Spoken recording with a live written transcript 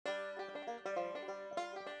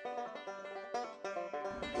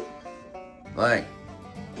Blake.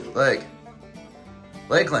 Blake.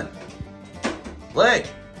 Lakeland. Blake.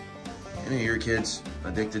 Any of your kids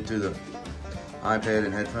addicted to the iPad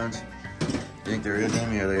and headphones? You think there is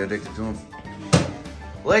any? Are they addicted to them?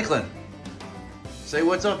 Lakeland. Say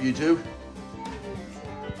what's up, YouTube.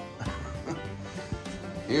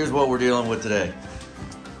 Here's what we're dealing with today.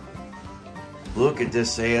 Look at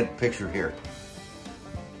this sad picture here.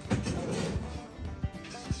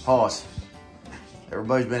 Hoss,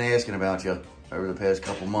 everybody's been asking about you over the past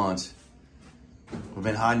couple months. We've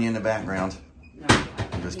been hiding you in the background. No,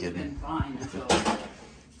 I'm just kidding. Been fine until...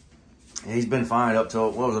 He's been fine up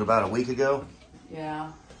till, what was it, about a week ago?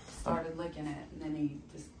 Yeah, started licking it, and then he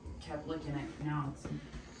just kept licking it. Now it's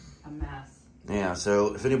a mess. Yeah,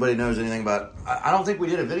 so if anybody knows anything about, I don't think we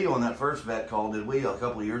did a video on that first vet call, did we, a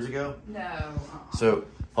couple of years ago? No. So,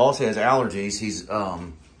 Hoss has allergies. He's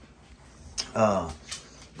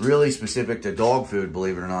really specific to dog food,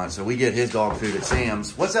 believe it or not. So we get his dog food at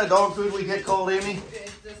Sam's. What's that dog food we get called, Amy?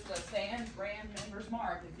 It's just the Sam's brand Member's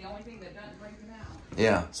Mark. It's the only thing that doesn't break them out.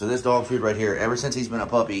 Yeah, so this dog food right here, ever since he's been a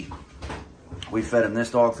puppy, we fed him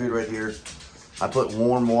this dog food right here. I put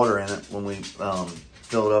warm water in it when we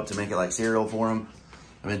fill it up to make it like cereal for him.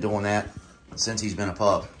 I've been doing that since he's been a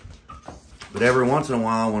pup. But every once in a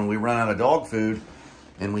while, when we run out of dog food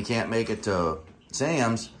and we can't make it to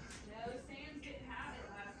Sam's. No, Sam's didn't have it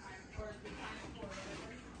last time. Or the time before.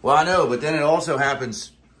 Well, I know, but then it also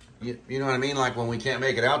happens, you know what I mean? Like when we can't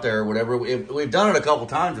make it out there or whatever. We've done it a couple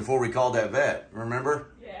times before we called that vet, remember?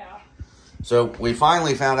 Yeah. So we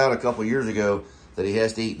finally found out a couple years ago that he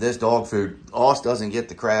has to eat this dog food. Oz doesn't get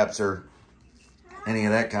the craps or any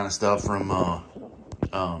of that kind of stuff from, what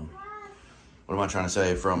am I trying to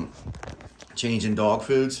say? From changing dog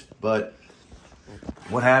foods. But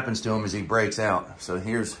what happens to him is he breaks out. So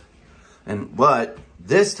here's, but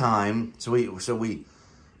this time,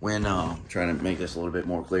 when, trying to make this a little bit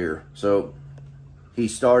more clear. So he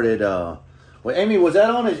started, well, Amy, was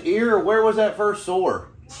that on his ear or where was that first sore?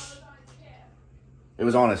 It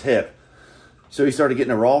was on his hip. So he started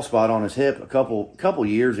getting a raw spot on his hip a couple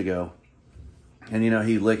years ago. And, you know,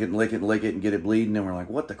 he'd lick it and get it bleeding. And we're like,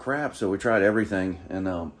 what the crap? So we tried everything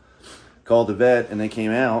and called the vet. And they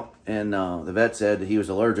came out. And the vet said that he was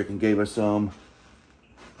allergic and gave us some.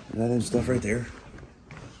 Is that in stuff right there?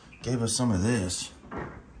 Gave us some of this.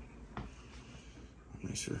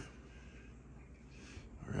 Make sure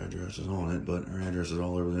our address is on it. But our address is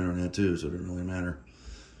all over the internet, too. So it doesn't really matter.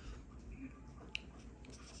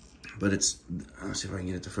 But it's, let's see if I can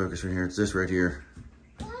get it to focus right here. It's this right here.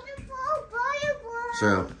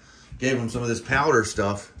 So, gave him some of this powder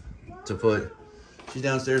stuff to put, she's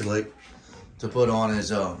downstairs, Lake, to put on his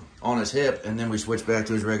hip, and then we switched back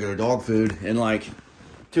to his regular dog food, and like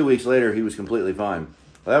 2 weeks later, he was completely fine.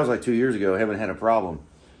 Well, that was like 2 years ago. I haven't had a problem.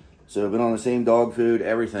 So, I've been on the same dog food,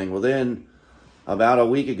 everything. Well, then, about a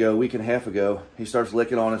week and a half ago, he starts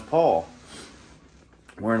licking on his paw.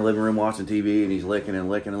 We're in the living room watching TV, and he's licking and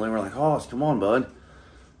licking, and we're like, oh, come on, bud.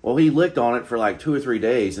 Well, he licked on it for like 2 or 3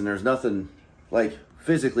 days, and there's nothing, like,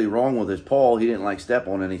 physically wrong with his paw. He didn't like step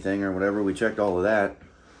on anything or whatever. We checked all of that.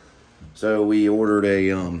 So we ordered a,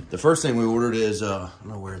 the first thing we ordered is, I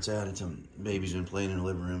don't know where it's at. It's a, baby's been playing in the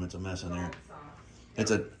living room. It's a mess in there. It's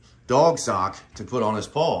a dog sock to put on his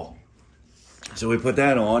paw. So we put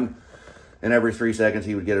that on, and every 3 seconds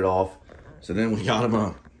he would get it off. So then we got him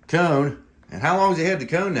a cone. And how long has he had the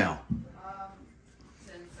cone now?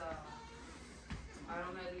 Since, I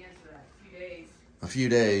don't know the answer to that. A few days. A few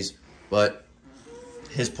days. But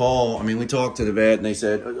his paw, I mean, we talked to the vet and they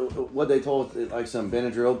said, what they told us, like some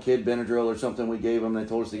Benadryl, kid Benadryl or something we gave him. They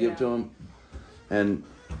told us to give to him. And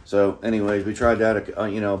so anyways, we tried that,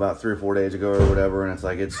 you know, about 3 or 4 days ago or whatever. And it's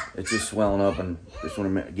like, it's just swelling up and just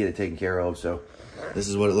want to get it taken care of. So this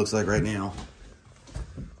is what it looks like right now.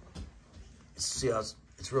 See how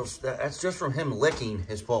it's real, that's just from him licking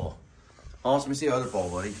his paw. Also, let me see the other paw,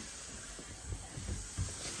 buddy.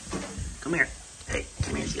 Come here. Hey,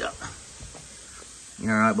 come here, sit up.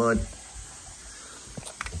 You all right, bud?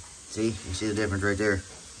 See? You see the difference right there?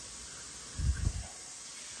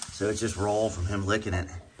 So it's just raw from him licking it.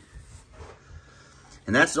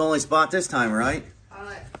 And that's the only spot this time, right?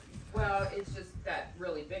 Well, it's just that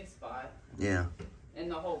really big spot. Yeah. And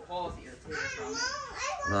the whole paw's here, too, from it.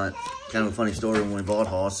 But kind of a funny story when we bought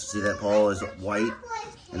Hoss. See that paw is white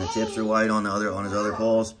and the tips are white on his other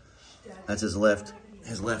paws. That's his left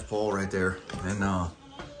paw right there. And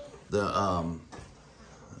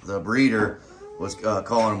the breeder was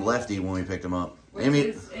calling him Lefty when we picked him up. Which Amy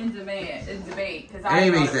is in debate because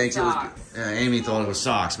Amy thinks it was Amy thought it was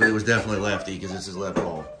socks, but it was definitely Lefty because it's his left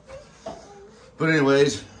paw. But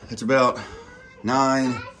anyways, it's about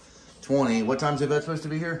 9 20. What time's the vet supposed to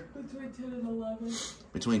be here? Between 10 and 11.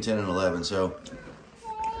 Between 10 and 11. So,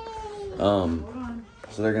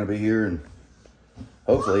 so they're gonna be here and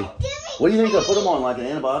hopefully. What do you think? I'll put them on like an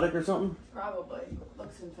antibiotic or something? Probably.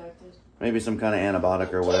 Looks infected. Maybe some kind of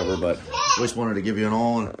antibiotic or whatever. But just wanted to give you an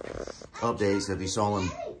all update. So if you saw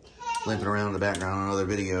them limping around in the background on other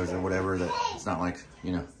videos or whatever, that it's not like,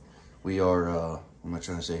 you know, we are. What am I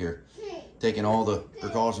trying to say here? Taking all the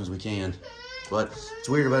precautions we can. But what's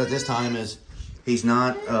weird about it this time is he's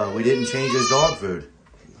not, we didn't change his dog food.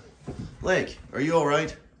 Lake, are you all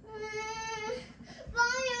right? Mommy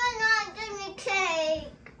was not giving cake.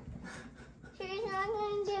 She's not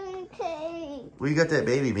going to give me cake. What you got that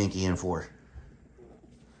baby binky in for?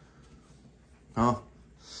 Huh?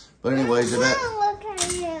 But anyways, Look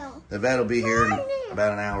at you. the vet will be here in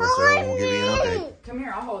about an hour or so. We'll give you an update. Come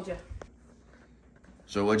here, I'll hold you.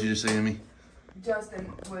 So what'd you just say to me?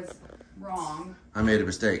 Justin was wrong. I made a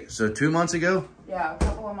mistake. So 2 months ago? Yeah, a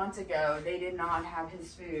couple of months ago, they did not have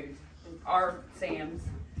his food. Our Sam's.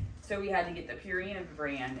 So we had to get the Purina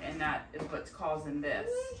brand, and that is what's causing this.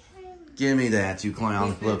 Give me that, you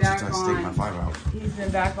clown. Look, she's trying to stick my 5 out. He's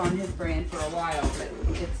been back on his brand for a while, but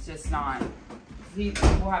it's just not. We'll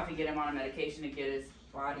have to get him on a medication to get his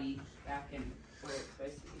body back in where it's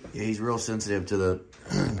supposed to be. Yeah, he's real sensitive to the,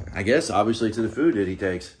 I guess, obviously to the food that he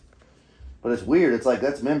takes. But it's weird. It's like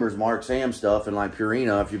that's members Mark Sam stuff and like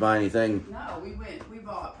Purina if you buy anything. No, we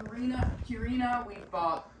bought Purina, we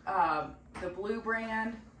bought the Blue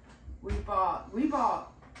brand. We bought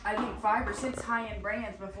I think 5 or 6 high-end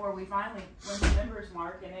brands before we finally went to members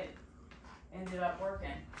Mark, and it ended up working.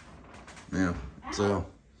 Yeah. Ow. So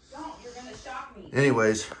Don't, you're gonna shock me.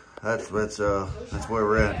 anyways, that's where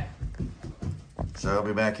we're at. So I'll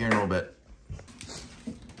be back here in a little bit.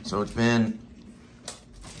 So has it been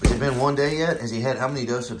 1 day yet? Has he had, how many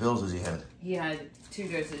doses of pills has he had? He had 2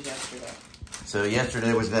 doses yesterday. So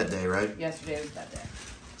yesterday was that day, right? Yesterday was that day.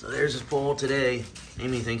 So there's his poll today.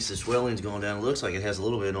 Amy thinks the swelling's going down. It looks like it has a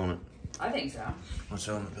little bit on it. I think so. Let's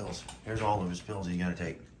show him the pills. Here's all of his pills he's got to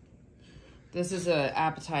take. This is an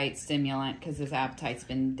appetite stimulant because his appetite's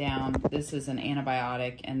been down. This is an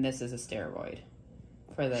antibiotic, and this is a steroid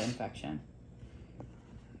for the infection.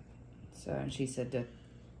 So, and she said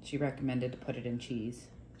she recommended to put it in cheese.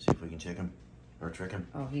 See if we can check him or trick him.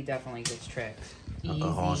 Oh, he definitely gets tricked.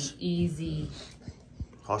 Hoss. Easy.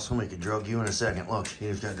 Hoss, somebody could drug you in a second. Look, he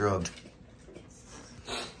just got drugged.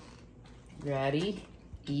 Ready?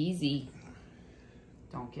 Easy.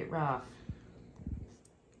 Don't get rough.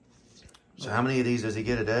 So how many of these does he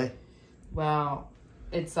get a day? Well,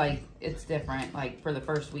 it's different. Like for the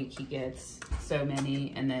first week he gets so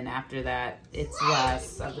many, and then after that it's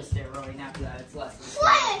less of the steroid, and after that it's less of the steroid.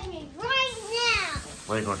 Play with me right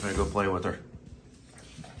now. Lake wants me to go play with her.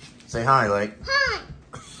 Say hi, Lake. Hi.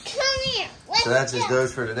 Come here. So that's his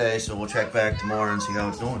dose for today, so we'll check back tomorrow and see how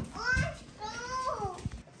it's doing.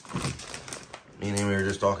 Me and Amy were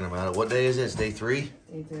just talking about it. What day is it? It's day 3?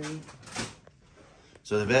 Day 3.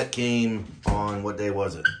 So the vet came on, what day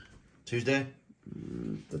was it? Tuesday?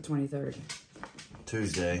 The 23rd.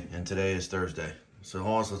 Tuesday, and today is Thursday. So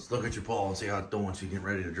Hoss, let's look at your paw and see how it's doing so you get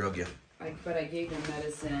ready to drug you. But I gave him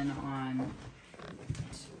medicine on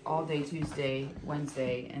all day Tuesday,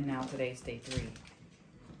 Wednesday, and now today's day 3.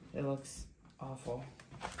 It looks awful.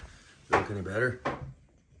 Look any better?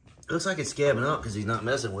 It looks like it's scabbing up because he's not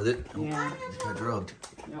messing with it. Yeah. He's got drugged.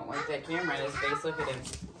 You don't like that camera in his face. Look at him.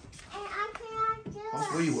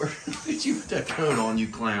 Hoss, where you were? Look at you with that coat on, you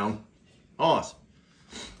clown. Hoss.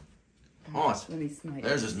 Hoss. Let me smite.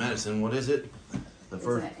 There's his medicine. What is it? The It's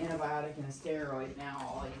first. an antibiotic and a steroid now.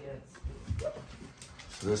 All he gets.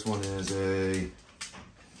 So this one is a. The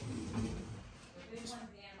big one's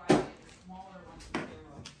the antibiotic. The smaller one's the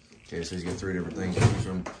steroid. Okay, so he's got 3 different things to choose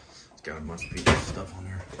from. It's got a bunch of pieces of stuff on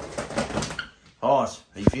there. Hoss,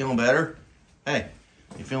 are you feeling better? Hey,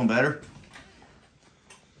 you feeling better?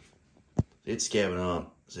 It's scabbing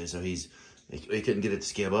up. See, so he couldn't get it to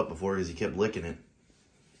scab up before because he kept licking it.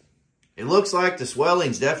 It looks like the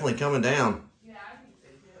swelling's definitely coming down. Yeah, I think so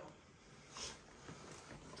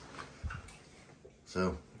too.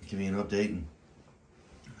 So, give me an update and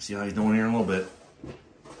see how he's doing here in a little bit.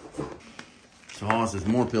 So, Hoss, there's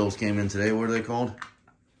more pills came in today. What are they called?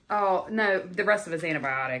 Oh, no, the rest of his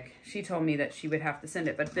antibiotic. She told me that she would have to send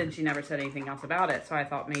it, but then she never said anything else about it, so I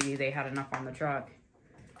thought maybe they had enough on the truck.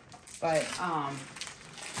 But,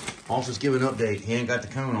 Hoss is giving an update. He ain't got the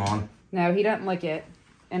cone on. no, he doesn't lick it,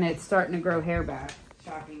 and it's starting to grow hair back,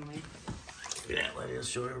 shockingly. Yeah, let us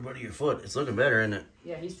show everybody your foot. It's looking better, isn't it?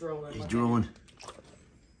 Yeah, he's drooling. He's drooling.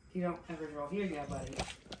 You don't ever drool. Here you go, buddy.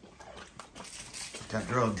 Got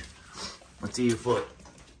drugged. Let's see your foot.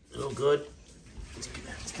 Feel good.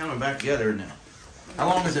 It's coming back together now. How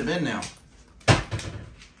long has it been now?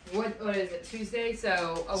 What is it? Tuesday?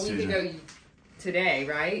 So a week Tuesday. ago today,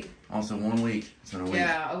 right? Also 1 week. It's been a week.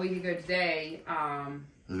 Yeah, a week ago today.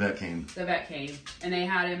 The vet came. The vet came, and they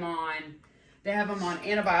had him on. They have him on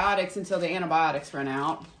antibiotics until the antibiotics run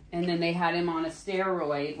out, and then they had him on a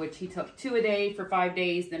steroid, which he took 2 a day for 5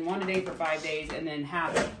 days, then 1 a day for 5 days, and then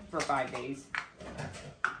half for 5 days.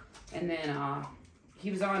 And then he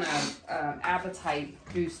was on a appetite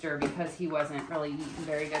booster because he wasn't really eating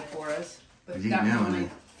very good for us. But He's that eating was now, only,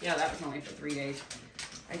 isn't yeah, that was only for 3 days.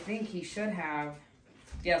 I think he should have.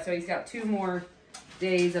 Yeah, so he's got 2 more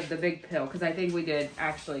days of the big pill, because I think we did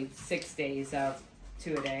actually 6 days of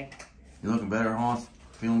 2 a day. You looking better, Hoss?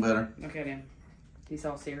 Feeling better? Look at him. He's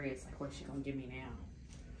all serious. Like, what's she gonna give me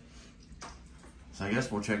now? So I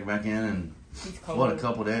guess we'll check back in and He's cold. what, a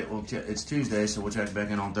couple days? Well, it's Tuesday, so we'll check back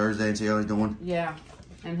in on Thursday and see how he's doing. Yeah,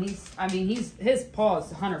 and his paw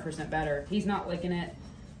is 100% better. He's not licking it.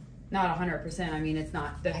 Not 100%. I mean, it's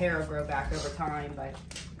not, the hair will grow back over time, but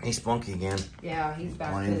He's spunky again. yeah, he's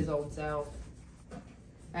back Plain. to his old self.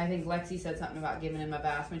 I think Lexi said something about giving him a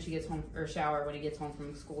bath when she gets home, or shower when he gets home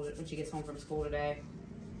from school. When she gets home from school today,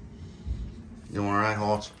 Doing all right,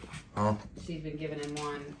 Hoss? Huh? she's been giving him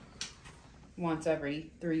one once every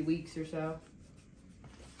 3 weeks or so.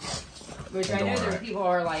 Which I know there's people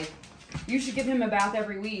are like, you should give him a bath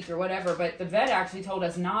every week or whatever, but the vet actually told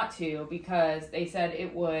us not to because they said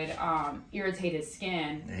it would irritate his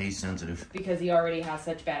skin Yeah, he's sensitive. because he already has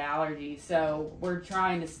such bad allergies. So we're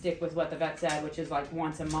trying to stick with what the vet said, which is like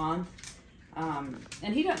once a month.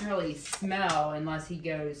 And he doesn't really smell unless he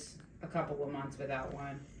goes a couple of months without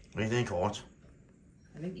one. What do you think, Hoss?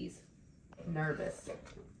 I think he's nervous.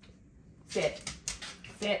 Sit.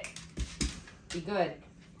 Sit. Be good.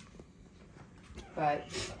 But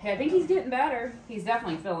hey, I think he's getting better. He's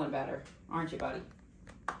definitely feeling better. Aren't you, buddy?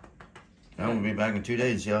 I'm going to be back in 2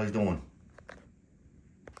 days to see how he's doing.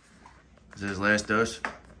 Is it his last dose?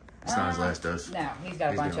 It's not his last dose. No, he's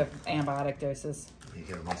got a bunch of antibiotic doses. You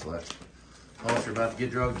get a bunch left. Hoss, you're about to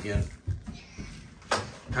get drugged again.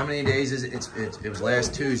 How many days is it? It was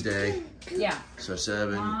last Tuesday. Yeah. So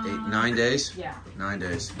 7, 8, 9 days? Yeah. 9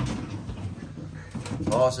 days.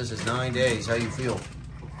 Boss, this is 9 days. How you feel?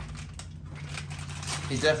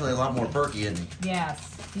 He's definitely a lot more perky, isn't he?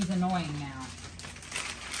 Yes. He's annoying now.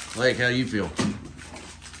 Blake, how you feel?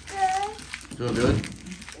 Good. Feel good?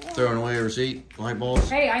 Throwing away a receipt? Light balls?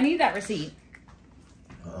 Hey, I need that receipt.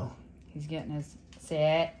 Uh-oh. He's getting his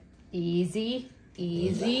sit. Easy.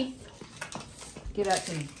 Easy. Get up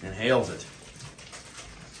to me. Inhales it.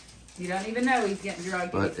 You don't even know he's getting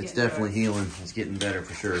drugged. But it's definitely healing. It's getting better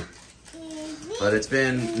for sure. But it's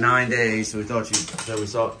been 9 days, so we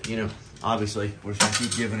thought you know, obviously, we're just gonna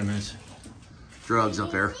keep giving him his drugs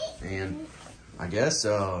up there. And I guess,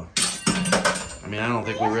 I mean, I don't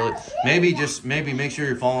think we really, maybe make sure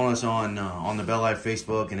you're following us on the BellLife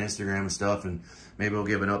Facebook and Instagram and stuff, and maybe we'll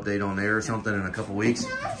give an update on there or something in a couple weeks.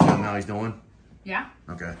 Show him how he's doing. Yeah.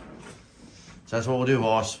 Okay. So that's what we'll do,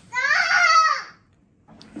 boss.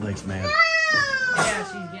 Blake's mad. Yeah,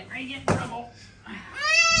 she's getting ready to get in trouble.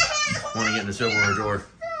 Want to get in the silverware drawer.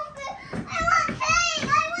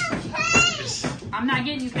 I'm not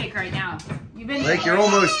getting you cake right now. You've been. Blake, you're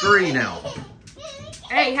almost 3 now.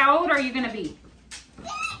 Hey, how old are you gonna be?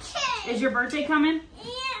 Is your birthday coming?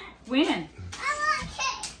 When?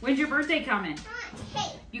 When's your birthday coming?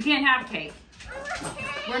 You can't have cake.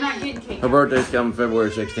 We're not getting cake. Her birthday's coming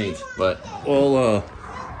February 16th, but we'll,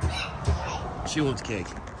 she wants cake.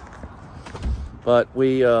 But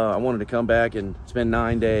I wanted to come back, and it's been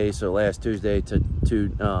 9 days, so last Tuesday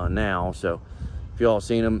to now. So if y'all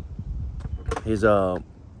seen him, he's got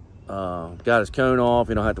his cone off.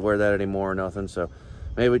 You don't have to wear that anymore or nothing. So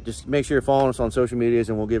maybe just make sure you're following us on social medias,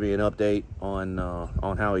 and we'll give you an update on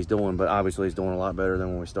how he's doing. But obviously he's doing a lot better than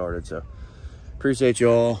when we started. So appreciate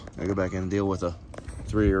y'all. I go back and deal with a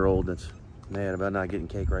 3-year-old that's mad about not getting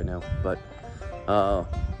cake right now. But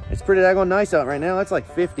it's pretty daggone nice out right now. It's like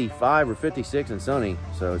 55 or 56 and sunny,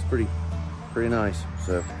 so it's pretty nice.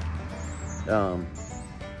 So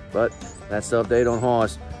but that's the update on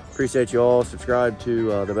Hoss. Appreciate you all. Subscribe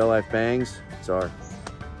to the BellLife Bangs. It's our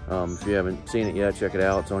if you haven't seen it yet, check it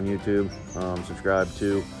out. It's on YouTube. Subscribe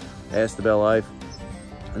to Ask the BellLife,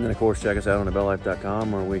 and then of course check us out on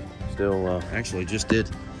TheBellLife.com, where we still actually just did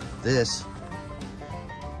this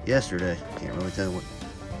yesterday. Can't really tell what.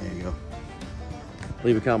 There you go.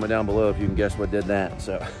 Leave a comment down below if you can guess what did that.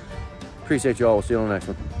 So appreciate you all. We'll see you on the next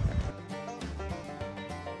one.